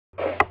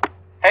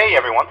Hey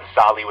everyone, this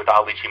is Ali with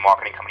Ali G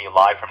Marketing coming to you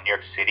live from New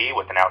York City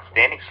with an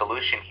outstanding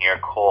solution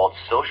here called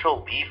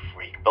Social Lead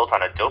Freak, built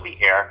on Adobe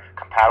Air,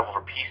 compatible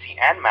for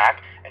PC and Mac,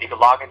 and you can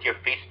log into your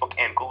Facebook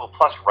and Google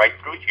Plus right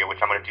through here,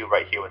 which I'm going to do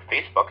right here with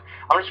Facebook.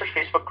 I'm going to search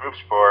Facebook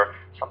groups for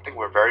something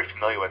we're very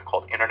familiar with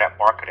called internet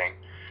marketing.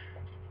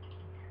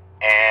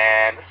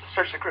 And this is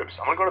search the groups.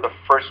 I'm going to go to the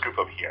first group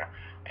over here.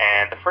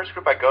 And the first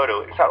group I go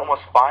to is got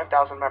almost 5,000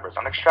 members.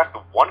 I'm going to extract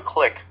with one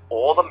click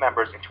all the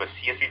members into a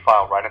CSV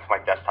file right onto my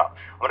desktop.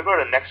 I'm going to go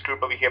to the next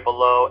group over here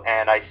below,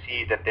 and I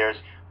see that there's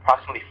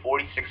approximately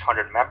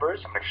 4,600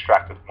 members. I'm going to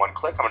extract with one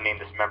click. I'm going to name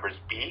this members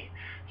B,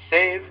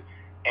 save,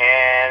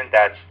 and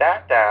that's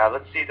that.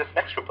 Let's see this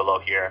next group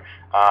below here.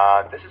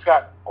 This has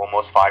got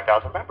almost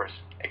 5,000 members.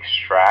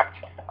 Extract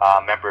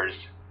members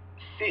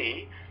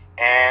C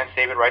and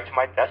save it right to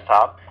my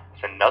desktop.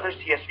 It's another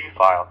CSV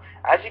file.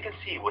 As you can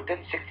see,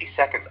 within 60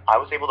 seconds, I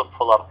was able to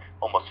pull up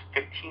almost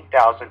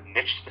 15,000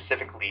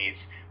 niche-specific leads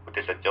with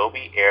this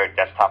Adobe Air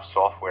desktop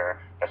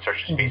software that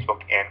searches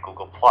Facebook and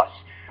Google+.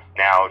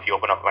 Now, if you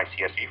open up my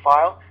CSV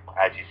file,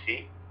 as you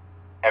see,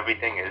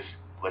 everything is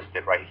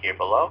listed right here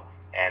below,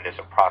 and there's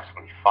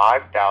approximately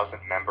 5,000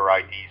 member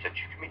IDs that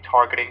you can be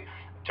targeting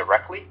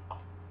directly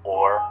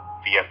or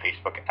via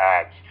Facebook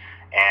ads.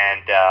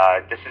 And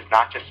this is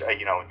not just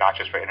not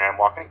just for internet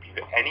marketing.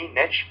 Any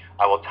niche,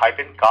 I will type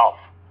in golf.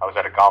 I was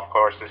at a golf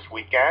course this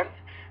weekend,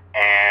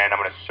 and I'm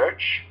going to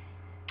search.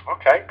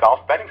 Okay,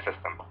 golf betting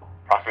system,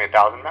 approximately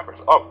 1,000 members.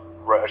 Oh,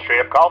 straight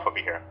up golf over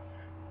here,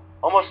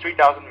 almost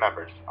 3,000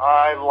 members.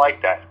 I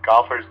like that.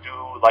 Golfers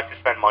do like to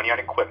spend money on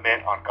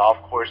equipment, on golf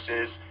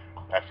courses.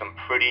 That's some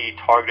pretty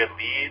targeted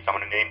leads. I'm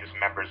going to name this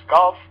members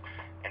golf,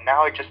 and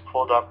now I just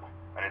pulled up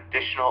an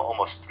additional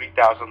almost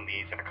 3,000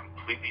 leads in a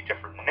completely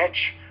different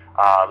niche.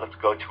 Let's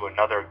go to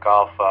another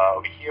golf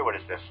over here. What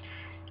is this?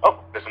 Oh,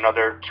 there's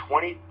another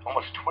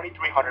almost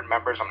 2,300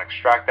 members. I'm going to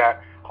extract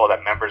that, call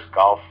that members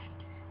golf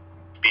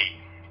B.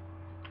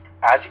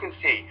 As you can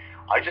see,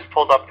 I just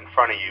pulled up in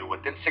front of you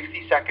within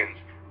 60 seconds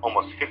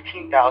almost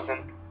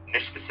 15,000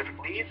 niche-specific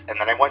leads, and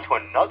then I went to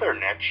another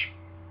niche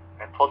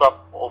and pulled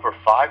up over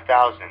 5,000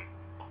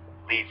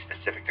 leads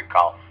specific to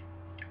golf.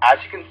 As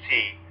you can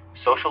see,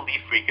 Social Lead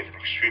Freak is an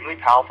extremely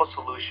powerful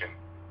solution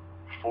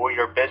for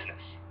your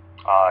business.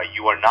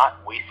 You are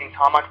not wasting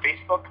time on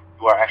Facebook.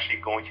 You are actually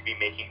going to be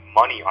making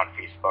money on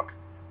Facebook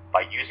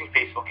by using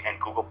Facebook and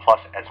Google Plus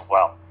as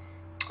well.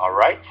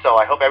 Alright, so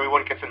I hope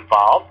everyone gets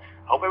involved.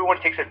 I hope everyone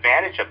takes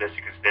advantage of this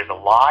because there's a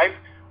live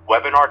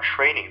webinar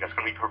training that's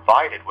going to be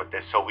provided with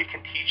this so we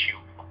can teach you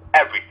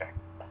everything.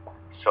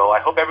 So I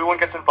hope everyone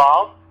gets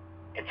involved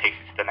and takes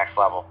it to the next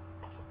level.